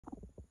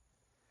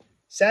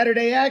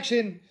Saturday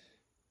action.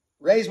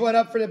 Raise one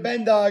up for the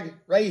Ben Dog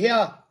right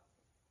here.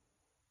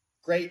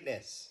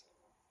 Greatness.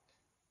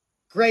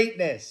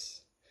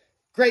 Greatness.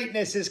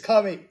 Greatness is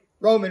coming.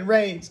 Roman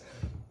Reigns.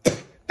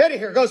 Benny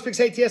here,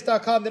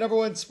 GhostPicksATS.com, the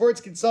 #1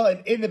 sports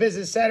consultant in the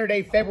business.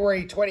 Saturday,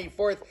 February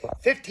 24th,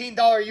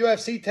 $15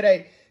 UFC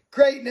today.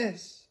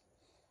 Greatness.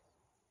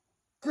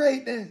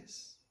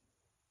 Greatness.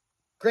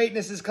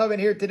 Greatness is coming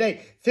here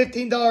today.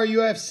 $15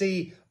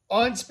 UFC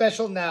on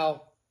special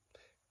now.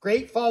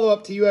 Great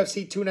follow-up to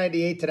UFC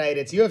 298 tonight.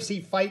 It's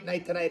UFC Fight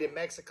Night tonight in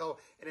Mexico,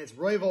 and it's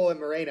Royval and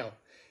Moreno.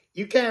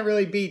 You can't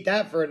really beat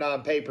that for a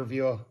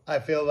non-pay-per-view, I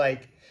feel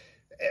like.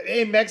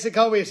 In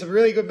Mexico, we have some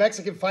really good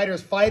Mexican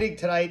fighters fighting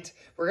tonight.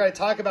 We're going to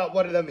talk about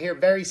one of them here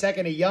very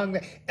second, a young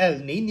El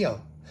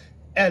Nino.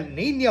 El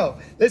Nino.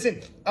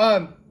 Listen,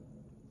 I'm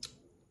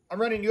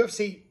running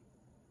UFC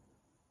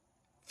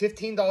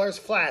 $15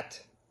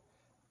 flat,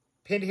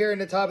 pinned here in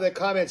the top of the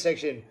comment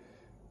section.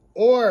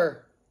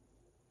 Or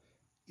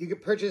you can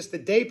purchase the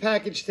day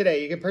package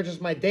today. You can purchase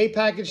my day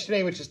package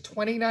today, which is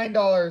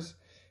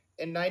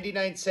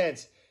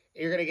 $29.99.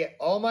 You're going to get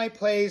all my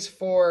plays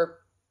for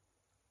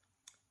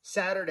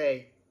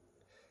Saturday,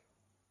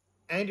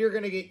 and you're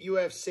going to get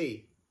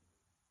UFC.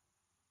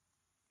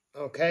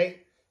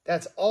 Okay?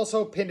 That's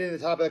also pinned in the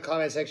top of the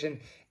comment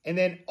section. And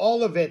then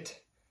all of it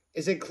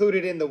is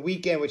included in the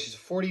weekend, which is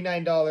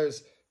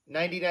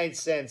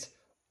 $49.99.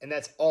 And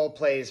that's all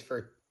plays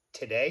for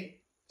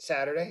today,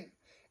 Saturday.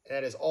 And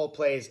that is all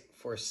plays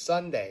for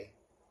Sunday.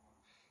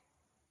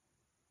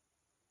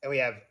 And we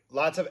have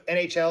lots of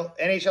NHL.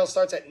 NHL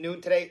starts at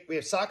noon today. We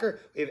have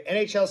soccer. We have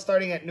NHL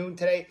starting at noon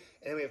today.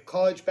 And then we have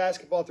college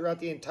basketball throughout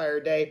the entire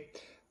day.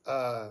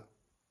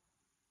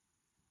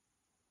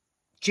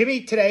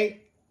 Jimmy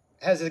today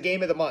has the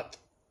game of the month.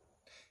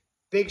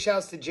 Big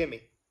shouts to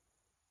Jimmy.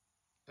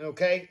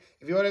 Okay?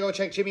 If you want to go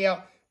check Jimmy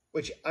out,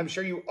 which I'm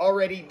sure you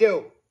already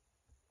do,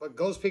 but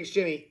Ghost Picks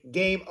Jimmy,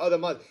 game of the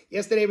month.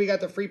 Yesterday, we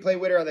got the free play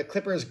winner on the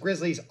Clippers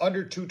Grizzlies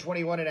under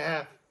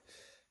 221.5.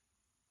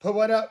 Put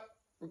one up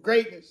for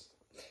greatness.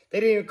 They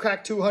didn't even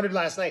crack 200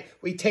 last night.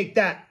 We take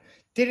that.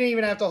 Didn't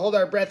even have to hold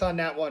our breath on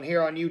that one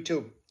here on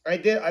YouTube.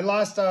 I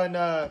lost on,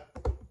 oh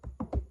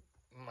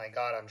my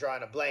God, I'm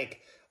drawing a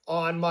blank.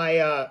 On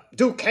my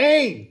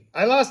Duquesne.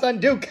 I lost on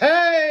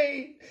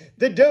Duquesne.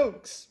 The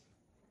Dukes.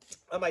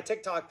 On my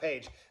TikTok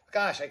page.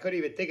 Gosh, I couldn't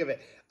even think of it.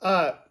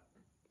 I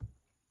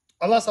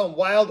lost on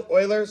Wild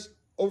Oilers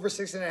over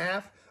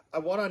 6.5. I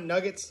won on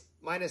Nuggets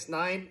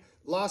 -9.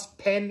 Lost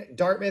Penn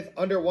Dartmouth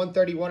under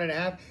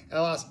 131.5. And I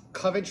lost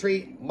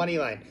Coventry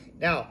moneyline.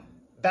 Now,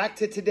 back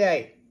to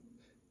today.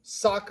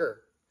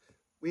 Soccer.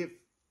 We have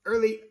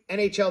early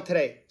NHL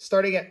today,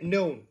 starting at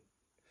noon.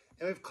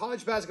 And we have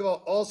college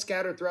basketball all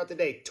scattered throughout the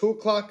day. 2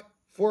 o'clock,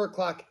 4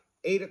 o'clock,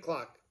 8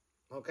 o'clock.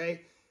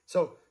 Okay?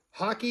 So,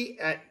 hockey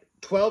at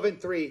 12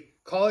 and 3.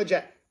 College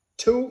at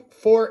 2,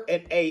 4,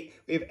 and 8.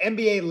 We have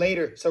NBA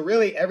later. So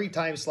really every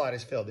time slot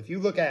is filled. If you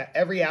look at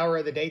every hour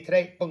of the day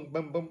today, boom,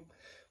 boom, boom.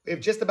 We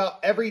have just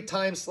about every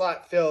time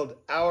slot filled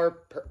hour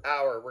per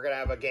hour. We're going to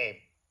have a game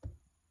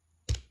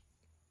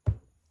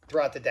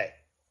throughout the day.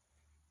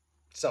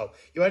 So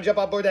you want to jump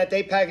on board that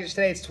day package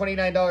today? It's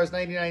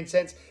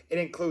 $29.99. It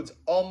includes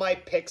all my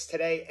picks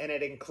today, and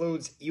it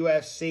includes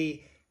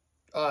UFC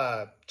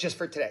just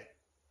for today.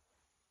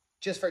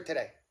 Just for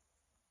today.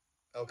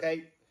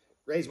 Okay?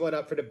 Raise one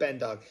up for the Ben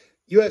Dog.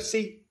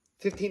 UFC,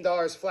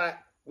 $15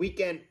 flat.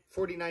 Weekend,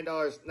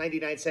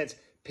 $49.99.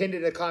 Pinned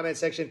in the comment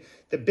section.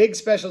 The big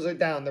specials are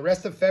down. The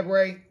rest of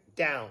February,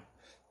 down.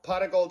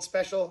 Pot of Gold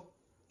special,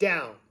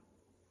 down.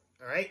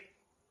 All right?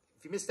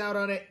 If you missed out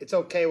on it, it's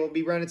okay. We'll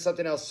be running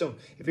something else soon.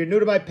 If you're new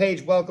to my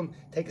page, welcome.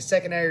 Take a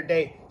second out of your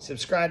day.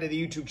 Subscribe to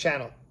the YouTube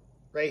channel.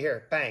 Right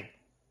here. Bang.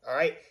 All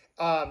right?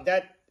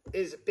 That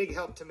is a big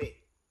help to me.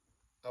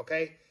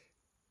 Okay?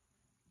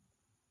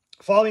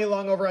 Follow me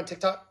along over on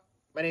TikTok.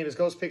 My name is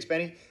Ghost Picks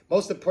Benny.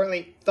 Most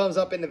importantly, thumbs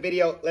up in the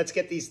video. Let's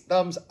get these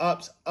thumbs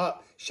ups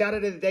up. Shout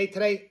out of the day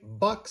today,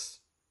 Bucks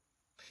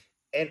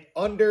and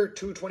under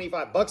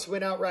 225. Bucks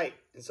went outright.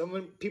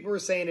 And people were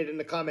saying it in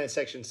the comment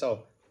section,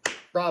 so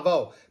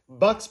bravo.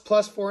 Bucks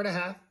plus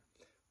 4.5,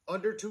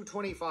 under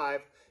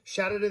 225.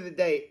 Shout out of the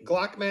day,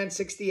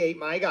 Glockman68,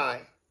 my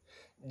guy.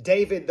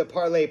 David, the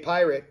Parlay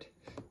Pirate.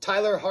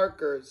 Tyler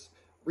Harkers,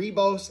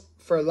 Rebos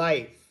for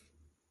life.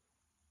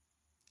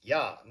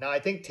 Yeah, now I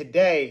think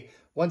today,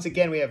 once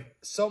again, we have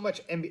so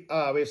much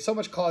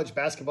college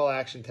basketball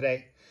action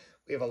today.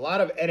 We have a lot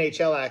of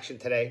NHL action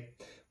today.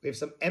 We have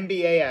some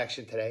NBA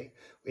action today.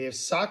 We have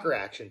soccer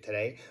action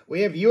today.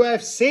 We have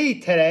UFC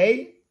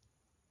today.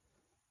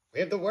 We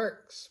have the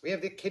works. We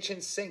have the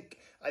kitchen sink.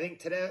 I think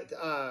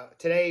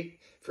today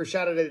for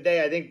shout out of the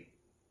day, I think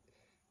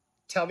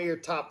tell me your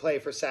top play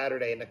for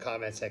Saturday in the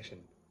comment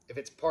section. If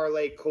it's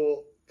parlay,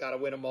 cool. Got to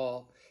win them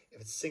all. If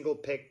it's single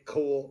pick,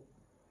 cool.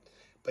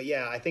 But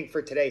yeah, I think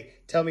for today,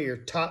 tell me your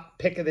top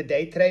pick of the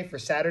day today for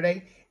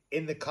Saturday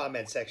in the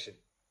comment section.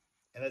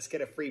 And let's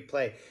get a free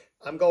play.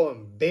 I'm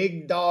going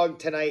big dog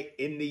tonight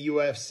in the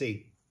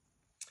UFC.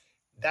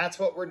 That's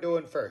what we're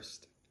doing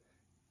first.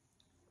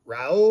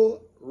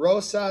 Raul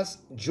Rosas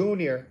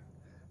Jr.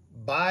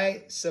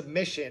 by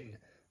submission,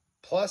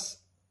 plus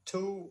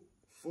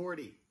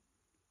 240.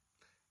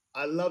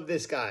 I love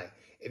this guy.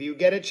 If you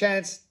get a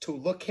chance to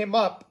look him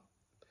up,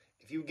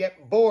 if you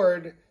get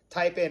bored,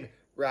 type in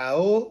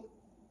Raul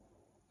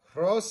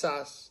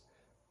Rosas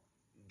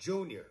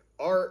Jr.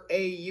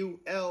 RAULROSAS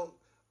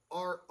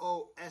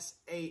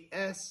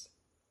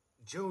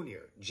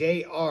Jr.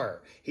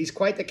 JR. He's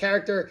quite the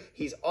character.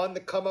 He's on the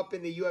come up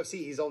in the UFC.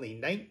 He's only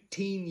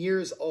 19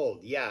 years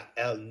old. Yeah,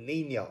 El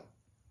Nino.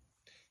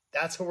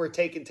 That's who we're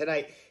taking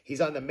tonight.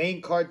 He's on the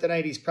main card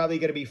tonight. He's probably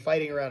going to be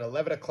fighting around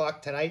 11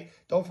 o'clock tonight.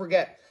 Don't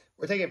forget,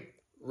 we're taking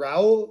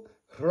Raul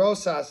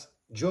Rosas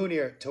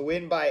Jr. to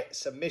win by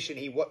submission.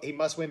 He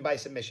must win by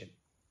submission.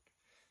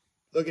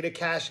 Looking to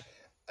cash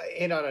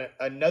in on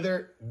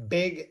another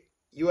big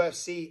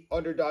UFC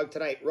underdog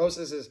tonight.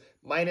 Rosas is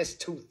minus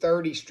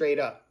 230 straight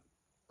up.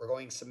 We're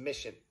going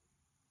submission,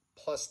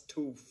 plus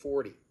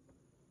 240.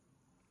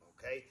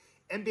 Okay.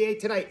 NBA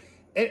tonight,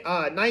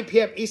 9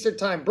 p.m. Eastern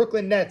Time.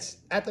 Brooklyn Nets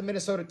at the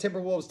Minnesota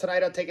Timberwolves.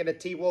 Tonight I'm taking the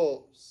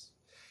T-Wolves.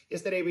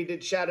 Yesterday we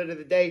did shout out of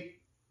the day.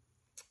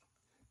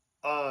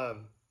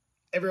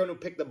 Everyone who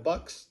picked the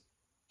Bucks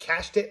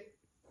cashed it.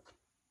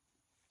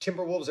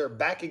 Timberwolves are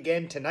back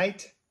again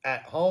tonight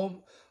at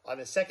home. On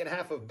the second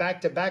half of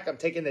back-to-back, I'm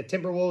taking the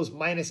Timberwolves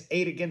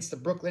 -8 against the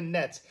Brooklyn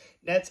Nets.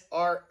 Nets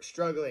are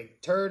struggling.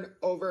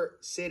 Turnover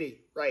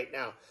city right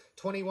now.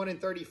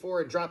 21-34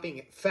 and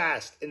dropping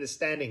fast in the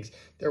standings.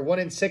 They're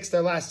 1-6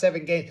 their last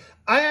 7 games.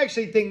 I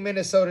actually think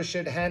Minnesota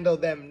should handle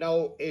them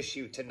no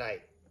issue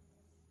tonight.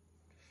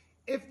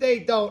 If they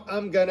don't,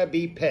 I'm going to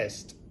be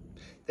pissed.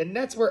 The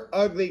Nets were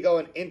ugly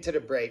going into the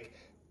break.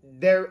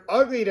 They're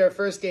ugly their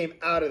first game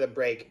out of the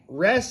break.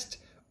 Rest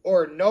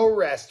or no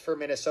rest for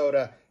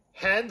Minnesota.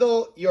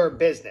 Handle your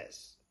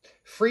business.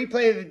 Free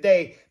play of the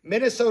day,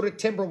 Minnesota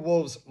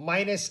Timberwolves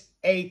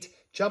 -8.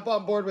 Jump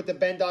on board with the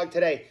Ben Dog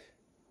today.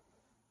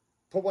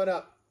 Put one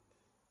up.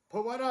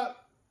 Put one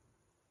up.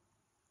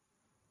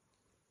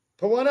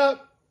 Put one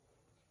up.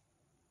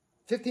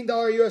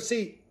 $15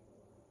 UFC.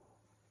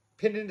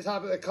 Pinned in the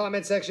top of the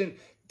comment section.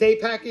 Day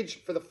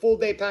package for the full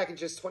day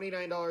package is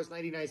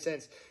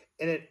 $29.99.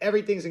 And then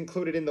everything's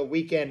included in the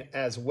weekend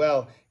as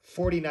well.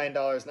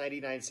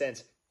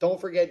 $49.99. Don't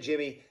forget,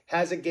 Jimmy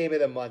has a game of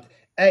the month.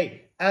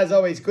 Hey, as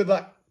always, good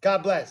luck.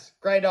 God bless.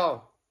 Grind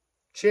on.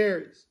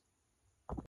 Cheers.